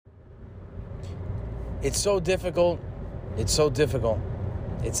It's so difficult. It's so difficult.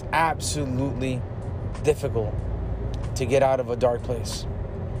 It's absolutely difficult to get out of a dark place.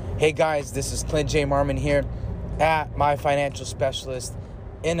 Hey guys, this is Clint J. Marmon here at My Financial Specialist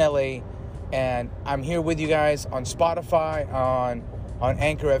in LA. And I'm here with you guys on Spotify, on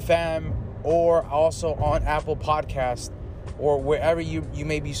Anchor FM, or also on Apple Podcast, or wherever you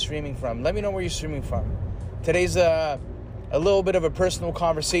may be streaming from. Let me know where you're streaming from. Today's a little bit of a personal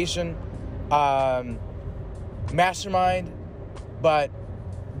conversation. Mastermind, but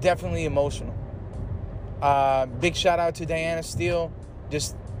definitely emotional. Big shout out to Diana Steele.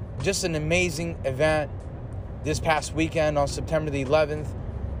 Just an amazing event this past weekend on September the 11th.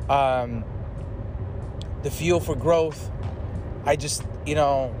 The Fuel for Growth. I just,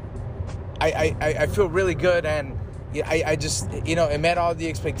 I feel really good, and I just, it met all the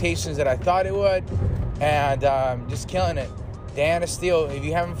expectations that I thought it would, and just killing it. Diana Steele, if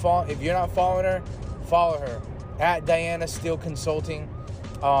you're not following her, follow her at Diana Steele Consulting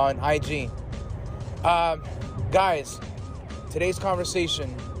on IG. Guys, today's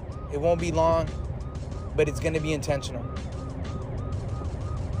conversation, it won't be long, but it's going to be intentional.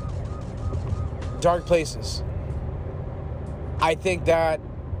 Dark places. I think that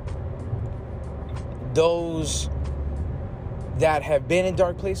those that have been in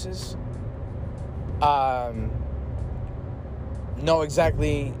dark places know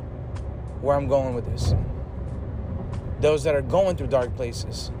exactly where I'm going with this. Those that are going through dark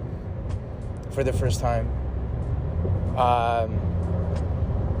places for the first time,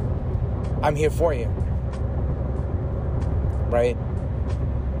 I'm here for you, right?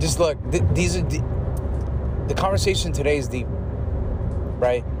 Just look, these are the conversation today is deep,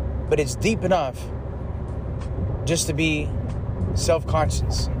 right? But it's deep enough just to be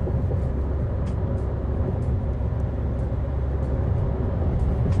self-conscious.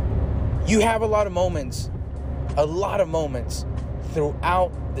 You have a lot of moments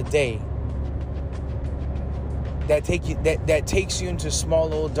throughout the day that takes you into small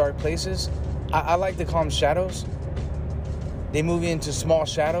little dark places. I like to call them shadows. They move you into small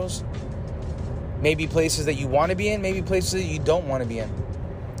shadows. Maybe places that you want to be in, maybe places that you don't want to be in,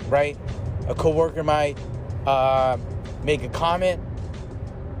 right? A coworker might make a comment,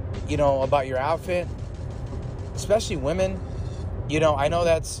 about your outfit, especially women. I know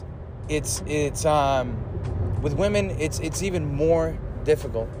it's with women, it's even more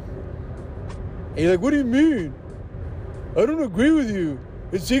difficult. And you're like, what do you mean? I don't agree with you.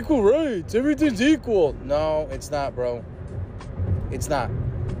 It's equal rights. Everything's equal. No, it's not, bro. It's not.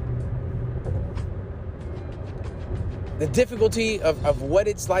 The difficulty of what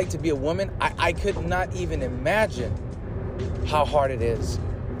it's like to be a woman, I could not even imagine how hard it is.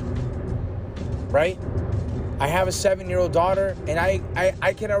 Right? I have a 7-year-old daughter, and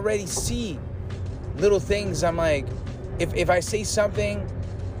I can already see little things. I'm like, if I say something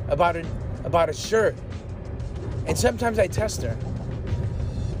about a shirt, and sometimes I test her,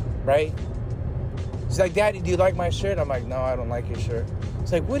 right? She's like, Daddy, do you like my shirt? I'm like, no, I don't like your shirt.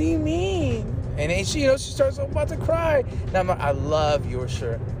 It's like, what do you mean? And then she starts about to cry. And I'm like, I love your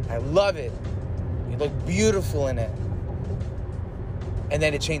shirt. I love it. You look beautiful in it. And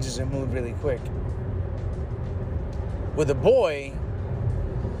then it changes her mood really quick. With a boy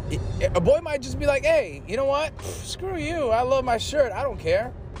might just be like, hey, you know what? Screw you. I love my shirt. I don't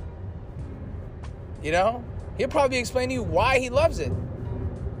care. He'll probably explain to you why he loves it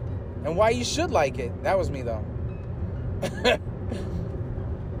and why you should like it. That was me, though.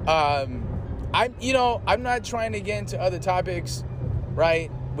 I'm not trying to get into other topics,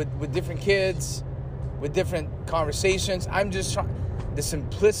 right? With different kids, with different conversations. I'm just trying the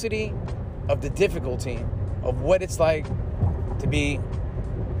simplicity of the difficulty of what it's like to be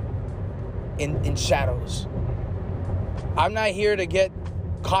in shadows. I'm not here to get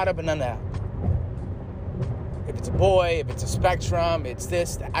caught up in none of that. If it's a boy, if it's a spectrum, it's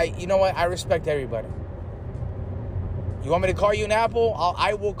this. You know what? I respect everybody. You want me to call you an apple?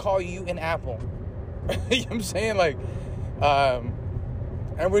 I will call you an apple. You know what I'm saying?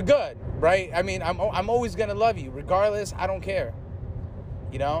 And we're good, right? I mean, I'm always gonna love you, regardless. I don't care.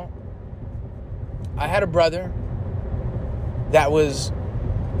 I had a brother that was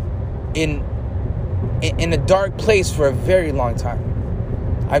in a dark place for a very long time.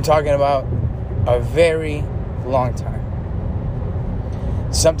 I'm talking about a very long time.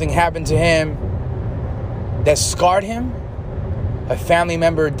 Something happened to him that scarred him. A family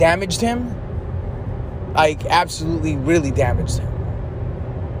member damaged him. Absolutely really damaged him.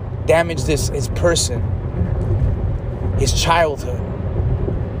 Damaged his person. His childhood.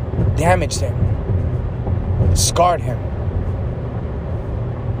 Damaged him. Scarred him.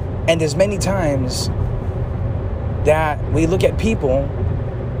 And there's many times that we look at people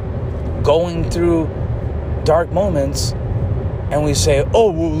going through dark moments and we say,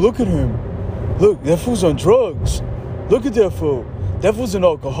 oh, well, look at him. Look, that fool's on drugs. Look at that fool. That fool's an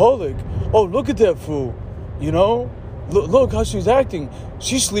alcoholic. Oh, look at that fool. You know? Look how she's acting.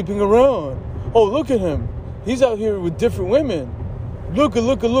 She's sleeping around. Oh, look at him. He's out here with different women. Look.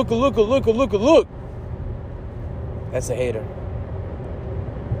 That's a hater.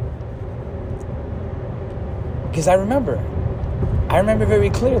 Because I remember very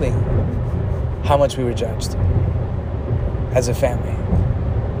clearly how much we were judged as a family.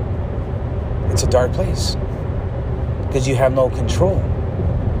 It's a dark place because you have no control,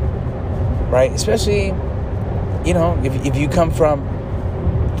 right? Especially, you know, if you come from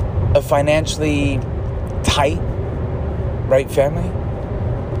a financially tight, right, family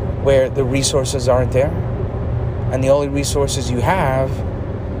where the resources aren't there, and the only resources you have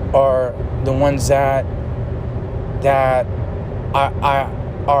are the ones that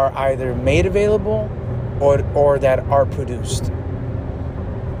are either made available or that are produced.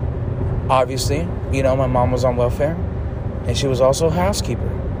 Obviously, you know, my mom was on welfare, and she was also a housekeeper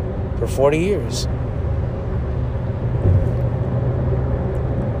for 40 years.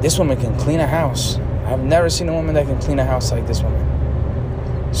 This woman can clean a house. I've never seen a woman that can clean a house like this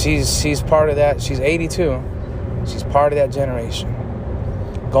woman. She's part of that. She's 82. She's part of that generation.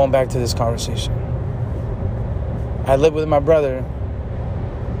 Going back to this conversation. I lived with my brother,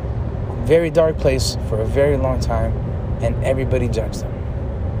 very dark place for a very long time, and everybody judged him.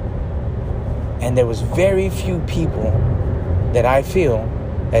 And there was very few people that I feel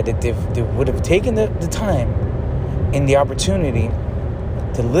that if they would have taken the time and the opportunity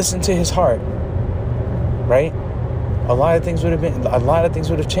to listen to his heart, right? A lot of things would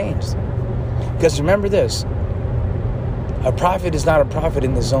have changed. Because remember this, a prophet is not a prophet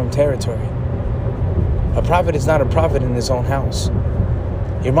in his own territory. A prophet is not a prophet in his own house.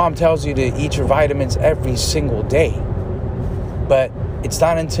 Your mom tells you to eat your vitamins every single day. But it's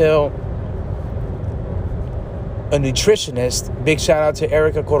not until a nutritionist, big shout out to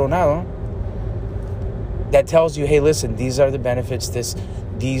Erica Coronado, that tells you, hey, listen, these are the benefits. This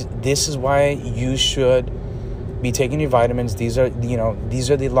is why you should be taking your vitamins. These are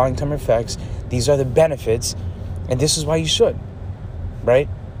the long-term effects. These are the benefits. And this is why you should, right?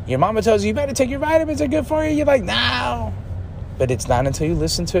 Your mama tells you better take your vitamins, they're good for you. You're like, no. But it's not until you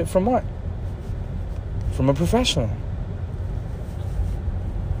listen to it from what? From a professional.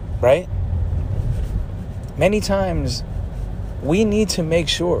 Right? Many times, we need to make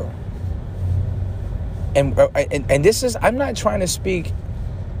sure. And this is, I'm not trying to speak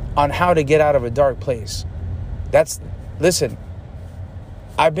on how to get out of a dark place. Listen,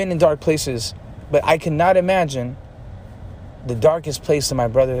 I've been in dark places, but I cannot imagine the darkest place that my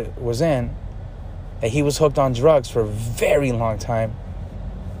brother was in, that he was hooked on drugs for a very long time,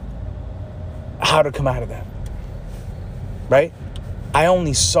 how to come out of that, right? I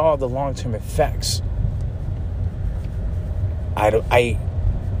only saw the long-term effects.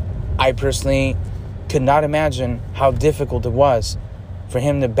 I personally could not imagine how difficult it was for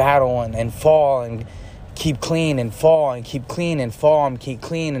him to battle and fall and keep clean and fall and keep clean and fall and keep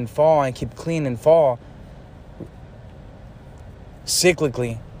clean and fall and keep clean and fall.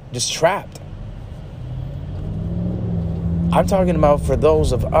 Cyclically, just trapped. I'm talking about for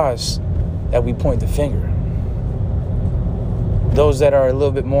those of us that we point the finger. Those that are a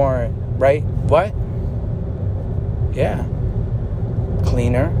little bit more, right? What? Yeah.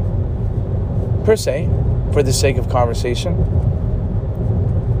 Cleaner, per se, for the sake of conversation.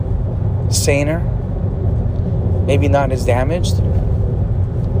 Saner. Maybe not as damaged.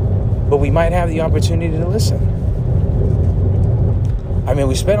 But we might have the opportunity to listen. I mean,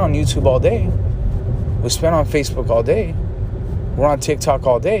 we spent on YouTube all day. We spent on Facebook all day. We're on TikTok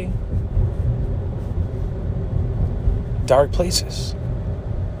all day. Dark places.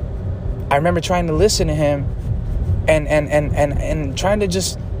 I remember trying to listen to him and trying to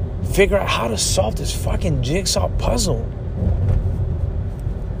just figure out how to solve this fucking jigsaw puzzle.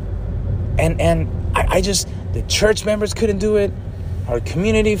 And I just, the church members couldn't do it. Our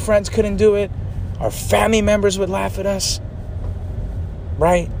community friends couldn't do it. Our family members would laugh at us.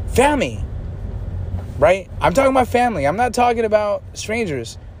 Right? Family. Right? I'm talking about family. I'm not talking about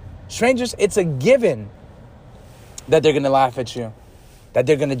strangers. Strangers, it's a given that they're going to laugh at you, that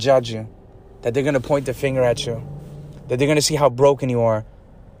they're going to judge you, that they're going to point the finger at you, that they're going to see how broken you are.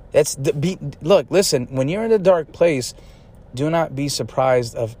 Look, listen, when you're in a dark place, do not be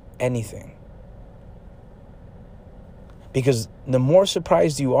surprised of anything. Because the more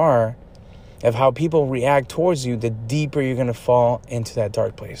surprised you are of how people react towards you, the deeper you're going to fall into that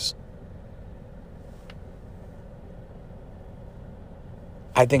dark place.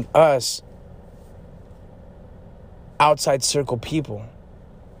 I think us outside circle people,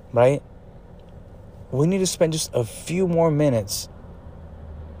 right? We need to spend just a few more minutes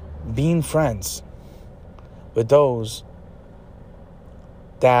being friends with those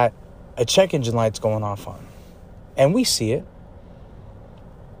that a check engine light's going off on. And we see it,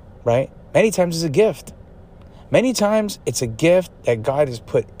 right? Many times it's a gift. Many times it's a gift that God has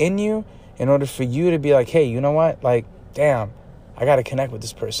put in you in order for you to be like, hey, you know what? Like, damn, I got to connect with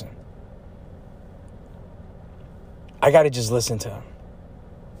this person. I got to just listen to them.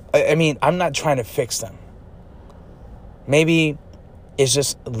 I mean, I'm not trying to fix them. Maybe it's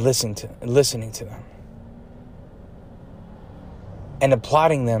just listening to them and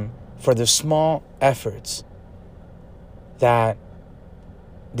applauding them for the small efforts that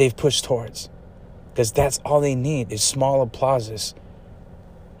they've pushed towards. Because that's all they need is small applauses.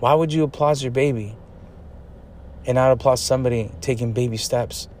 Why would you applaud your baby and not applaud somebody taking baby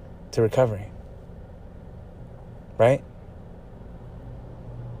steps to recovery? Right?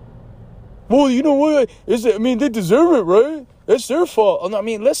 Well, you know what? They deserve it, right? It's their fault. I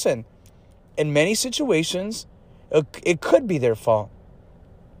mean, listen. In many situations, it could be their fault.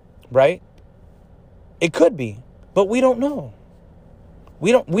 Right? It could be. But we don't know.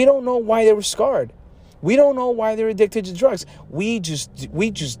 We don't know why they were scarred. We don't know why they're addicted to drugs. We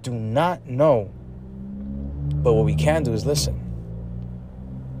just do not know. But what we can do is listen.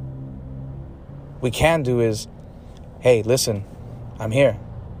 We can do is, hey, listen, I'm here.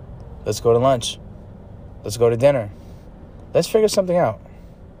 Let's go to lunch. Let's go to dinner. Let's figure something out.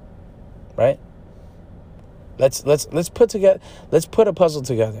 Right? Let's put a puzzle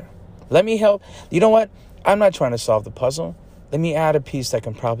together. Let me help. You know what? I'm not trying to solve the puzzle. Let me add a piece that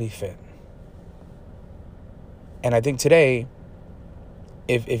can probably fit. And I think today,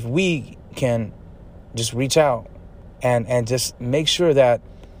 if we can just reach out and just make sure that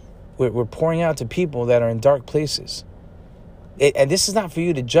we're pouring out to people that are in dark places. And this is not for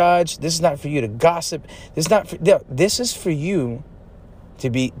you to judge. This is not for you to gossip. This is for you to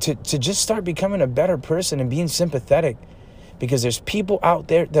just start becoming a better person and being sympathetic. Because there's people out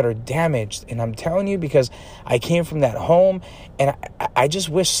there that are damaged. And I'm telling you, because I came from that home, and I just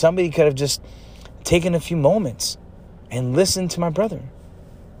wish somebody could have just taken a few moments and listened to my brother.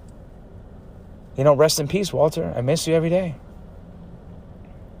 You know, rest in peace, Walter. I miss you every day.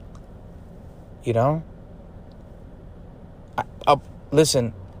 You know?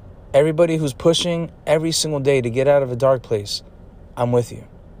 Listen, everybody who's pushing every single day to get out of a dark place, I'm with you.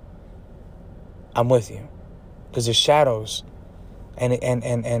 I'm with you. Because there's shadows.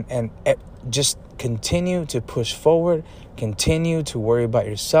 And just continue to push forward. Continue to worry about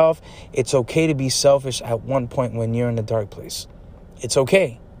yourself. It's okay to be selfish at one point when you're in a dark place. It's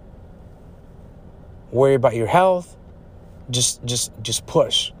okay. Worry about your health. Just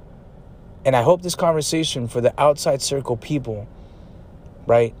push. And I hope this conversation for the outside circle people,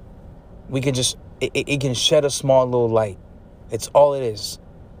 right? We can just, it can shed a small little light. It's all it is.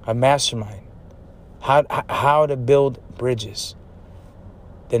 A mastermind. How to build bridges.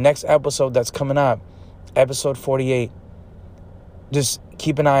 The next episode that's coming up, episode 48, just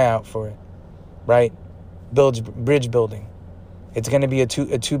keep an eye out for it, right? Bridge building. It's going to be a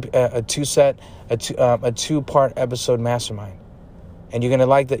two-part episode mastermind, and you're going to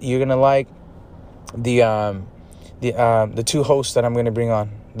like that. You're going to like the two hosts that I'm going to bring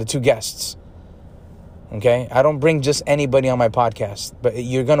on, the two guests. Okay, I don't bring just anybody on my podcast, but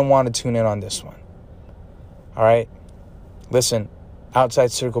you're going to want to tune in on this one. All right, listen.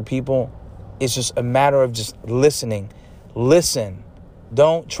 Outside circle people, it's just a matter of just listening. Listen.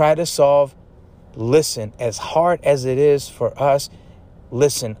 Don't try to solve. Listen. As hard as it is for us,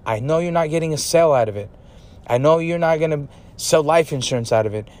 listen. I know you're not getting a sale out of it. I know you're not going to sell life insurance out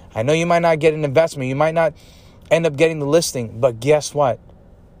of it. I know you might not get an investment. You might not end up getting the listing. But guess what?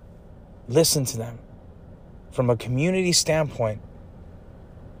 Listen to them. From a community standpoint,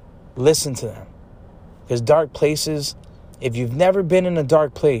 listen to them. Because dark places, if you've never been in a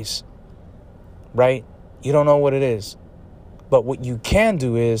dark place, right, you don't know what it is. But what you can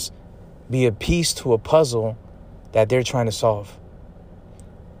do is be a piece to a puzzle that they're trying to solve.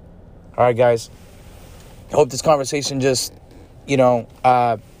 All right, guys. I hope this conversation just,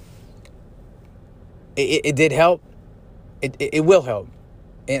 it did help. It will help.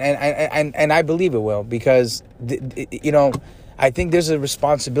 And I believe it will, because, I think there's a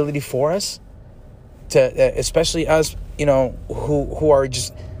responsibility for us to, especially us, who are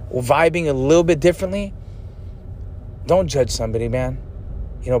just vibing a little bit differently. Don't judge somebody, man.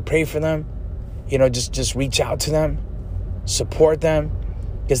 Pray for them. Just reach out to them, support them,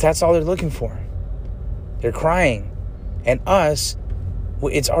 because that's all they're looking for. They're crying. And us,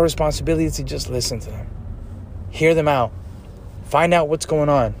 it's our responsibility to just listen to them. Hear them out. Find out what's going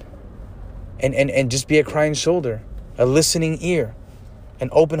on. And just be a crying shoulder, a listening ear, an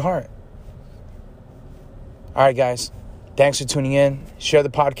open heart. All right, guys. Thanks for tuning in. Share the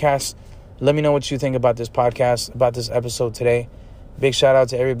podcast. Let me know what you think about this podcast, about this episode today. Big shout out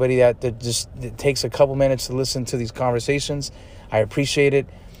to everybody that takes a couple minutes to listen to these conversations. I appreciate it.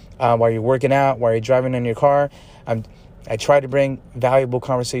 While you're working out, while you're driving in your car, I try to bring valuable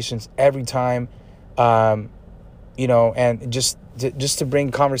conversations every time, and just to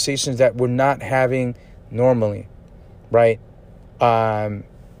bring conversations that we're not having normally, right? I'm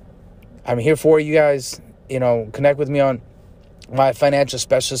here for you guys. Connect with me on my financial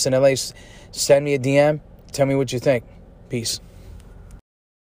specialist in LA. Send me a DM. Tell me what you think. Peace.